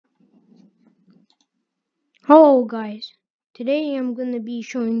Hello guys, today I'm gonna be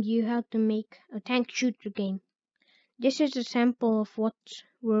showing you how to make a tank shooter game. This is a sample of what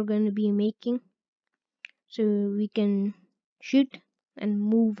we're gonna be making so we can shoot and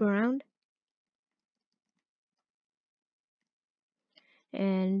move around.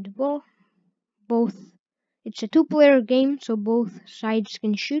 And well, both it's a two-player game so both sides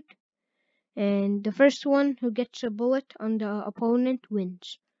can shoot, and the first one who gets a bullet on the opponent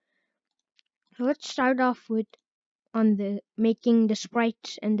wins. So let's start off with on the making the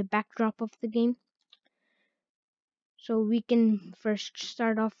sprites and the backdrop of the game. So we can first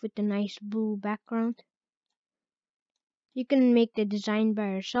start off with a nice blue background. You can make the design by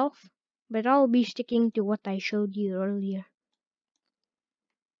yourself, but I'll be sticking to what I showed you earlier.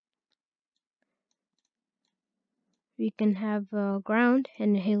 We can have a ground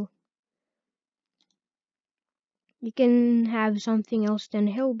and a hill. You can have something else than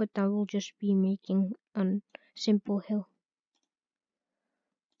a hill, but I will just be making a simple hill.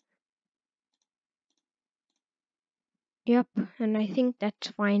 Yep, and I think that's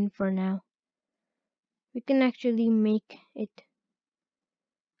fine for now. We can actually make it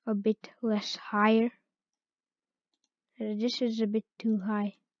a bit less higher. This is a bit too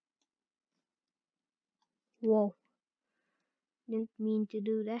high. Whoa, didn't mean to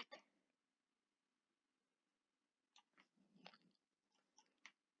do that.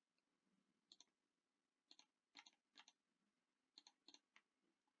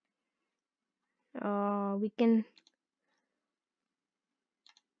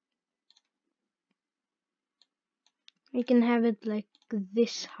 We can have it like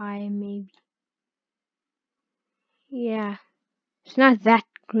this high maybe. Yeah, it's not that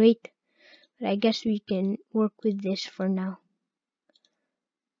great, but I guess we can work with this for now.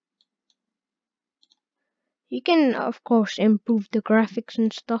 You can of course improve the graphics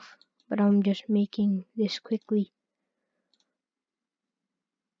and stuff, but I'm just making this quickly.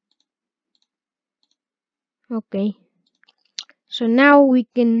 Okay, so now we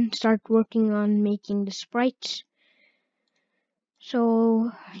can start working on making the sprites.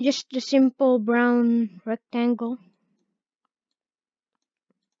 So just a simple brown rectangle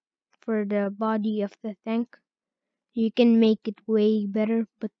for the body of the tank. You can make it way better,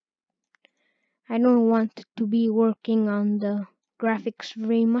 but I don't want to be working on the graphics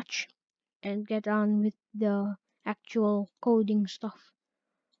very much and get on with the actual coding stuff.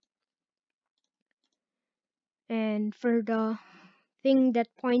 And for the thing that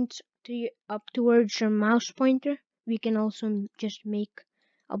points up towards your mouse pointer, we can also just make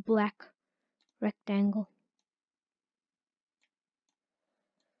a black rectangle.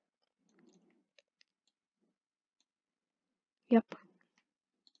 Yep.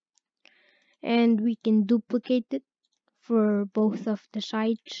 And we can duplicate it for both of the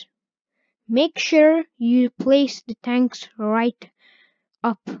sides. Make sure you place the tanks right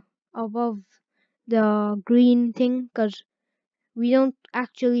up above the green thing, because we don't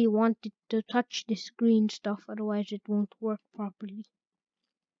actually want it to touch this green stuff, otherwise it won't work properly.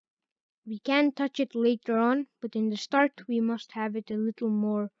 We can touch it later on, but in the start we must have it a little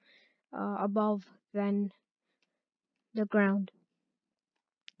more above than the ground.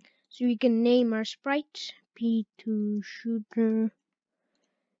 So we can name our sprites P2 shooter,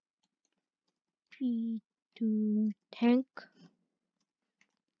 P2 tank,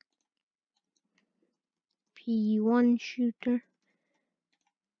 P1 shooter,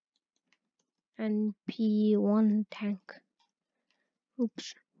 and P1 tank.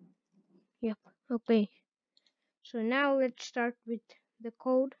 Oops. Yep. Okay. So now let's start with the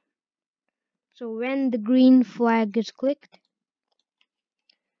code. So when the green flag is clicked,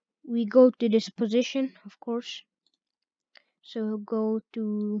 we go to this position, of course. So go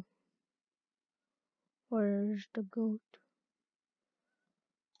to, where's the goat?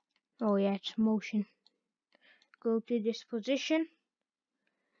 Oh yeah, it's motion. Go to this position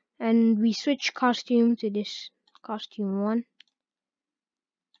and we switch costume to this costume 1.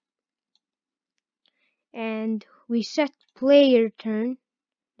 And we set the player's turn,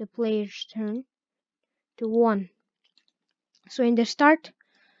 to 1. So in the start,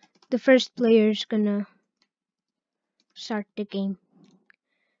 the first player is gonna start the game.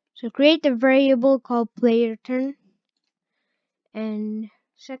 So create a variable called player turn and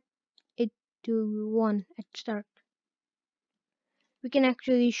set it to 1 at start. We can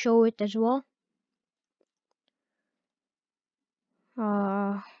actually show it as well.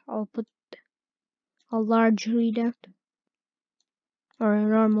 I'll put a large readout, or a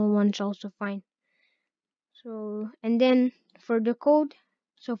normal one's also fine. So, and then for the code,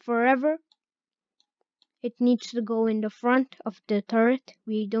 so forever, it needs to go in the front of the turret.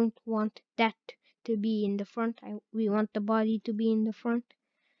 We don't want that to be in the front. We want the body to be in the front.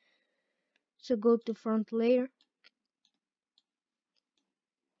 So go to front layer.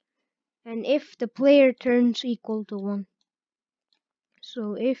 And if the player turns equal to 1.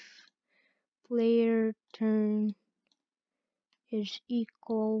 So if player turn is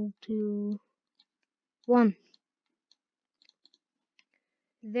equal to 1,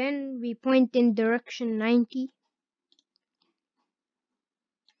 then we point in direction 90,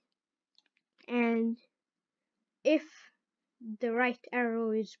 and if the right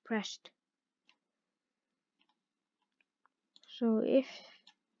arrow is pressed, so if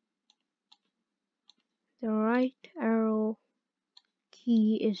the right arrow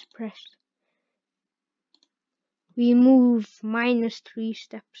key is pressed, we move -3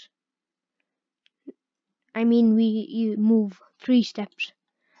 steps. You move 3 steps.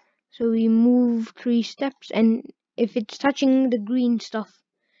 So we move 3 steps, and if it's touching the green stuff,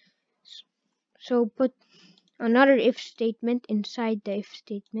 so put another if statement inside the if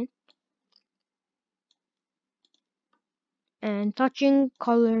statement, and touching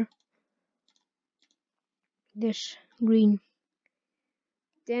color this green.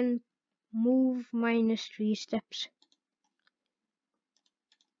 Then move -3 steps.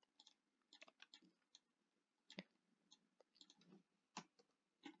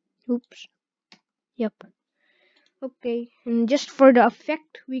 Oops. Yep. Okay, and just for the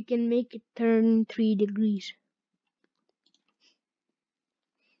effect, we can make it turn 3 degrees.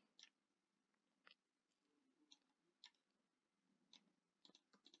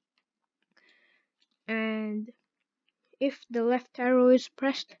 And if the left arrow is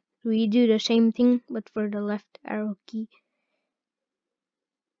pressed, we do the same thing, but for the left arrow key.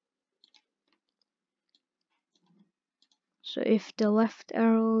 So if the left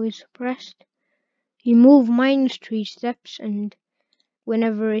arrow is pressed, we move -3 steps, and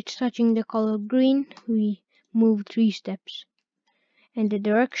whenever it's touching the color green, we move 3 steps. And the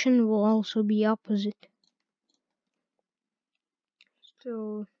direction will also be opposite.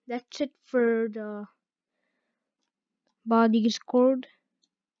 So that's it for the body's code.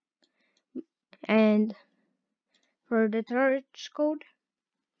 And for the turret's code,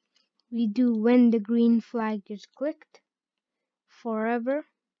 we do when the green flag is clicked forever.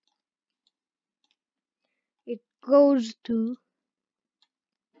 It goes to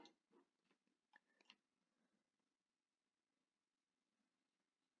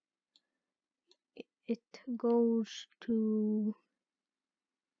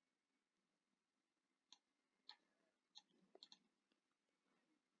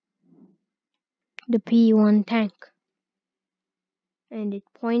the P1 tank, and it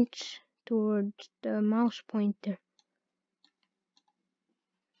points towards the mouse pointer.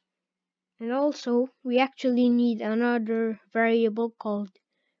 And also, we actually need another variable called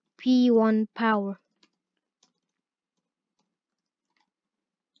P1 power.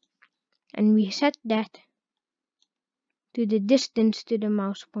 And we set that to the distance to the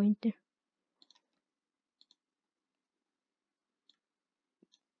mouse pointer.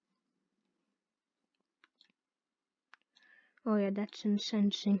 Oh yeah, that's in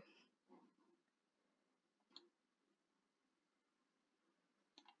sensing.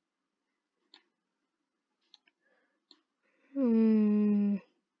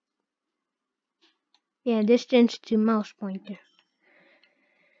 Yeah, distance to mouse pointer.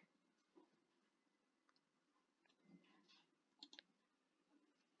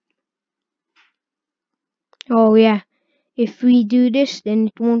 Oh yeah, if we do this, then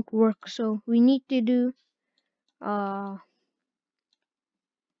it won't work. So we need to do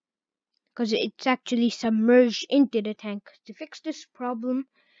because it's actually submerged into the tank. To fix this problem,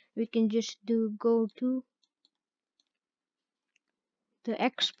 we can just go to the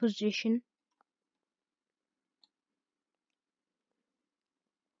X position.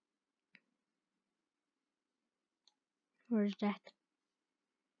 Where's that?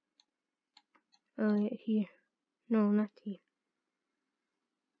 Oh, here. No, not here.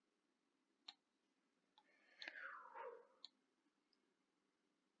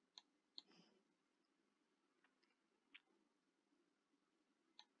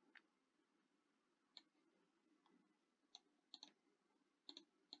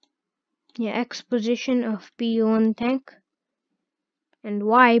 Yeah, X position of P1 tank and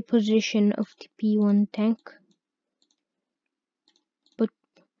Y position of the P1 tank. But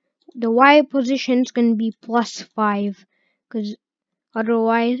the Y position is going to be +5 because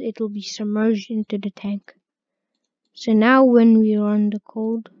otherwise it will be submerged into the tank. So now when we run the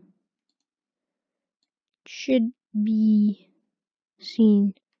code, it should be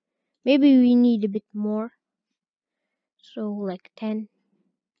seen. Maybe we need a bit more. So like 10.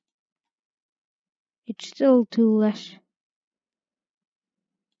 it's still too less.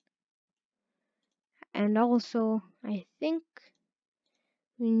 And also, I think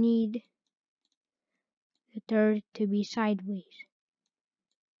we need the third to be sideways.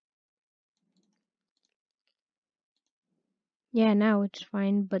 Yeah, now it's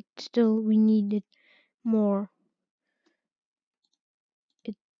fine, but still we need it more.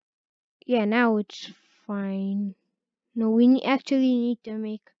 Yeah, now it's fine. No, we actually need to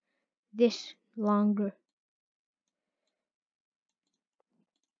make this longer.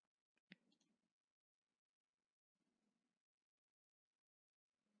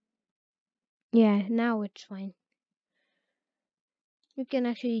 Yeah, now it's fine. You can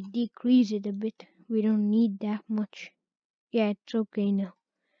actually decrease it a bit. We don't need that much. Yeah, it's okay now.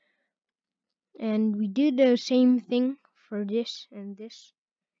 And we do the same thing for this and this,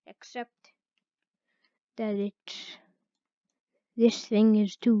 except that this thing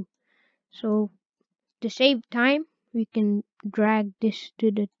is 2. So to save time, we can drag this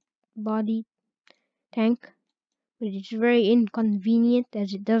to the body tank, but it's very inconvenient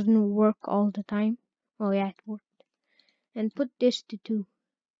as it doesn't work all the time. Oh yeah, it worked. And put this to 2.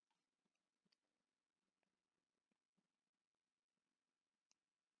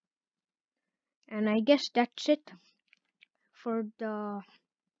 And I guess that's it for the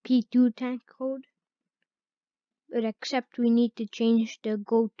P2 tank code. But except we need to change the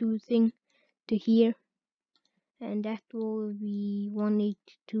go-to thing to here, and that will be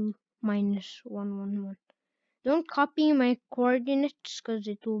 182 minus 111. Don't copy my coordinates because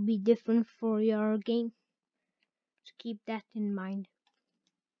it will be different for your game. So keep that in mind.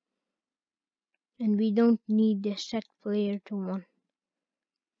 And we don't need the set player to 1.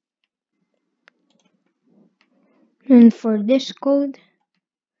 And for this code,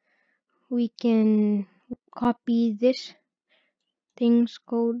 we can copy this thing's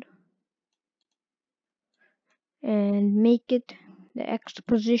code and make it the X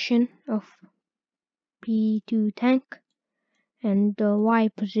position of P2 tank and the Y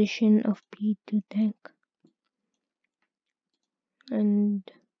position of P2 tank. And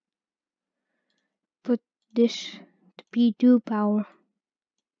put this to P2 power.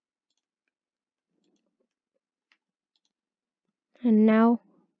 And now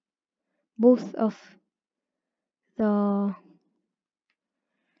both of the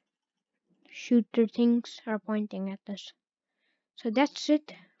shooter things are pointing at us. So that's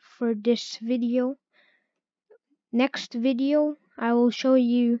it for this video. Next video, I will show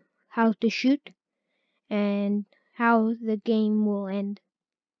you how to shoot and how the game will end.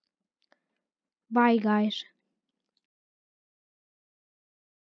 Bye guys.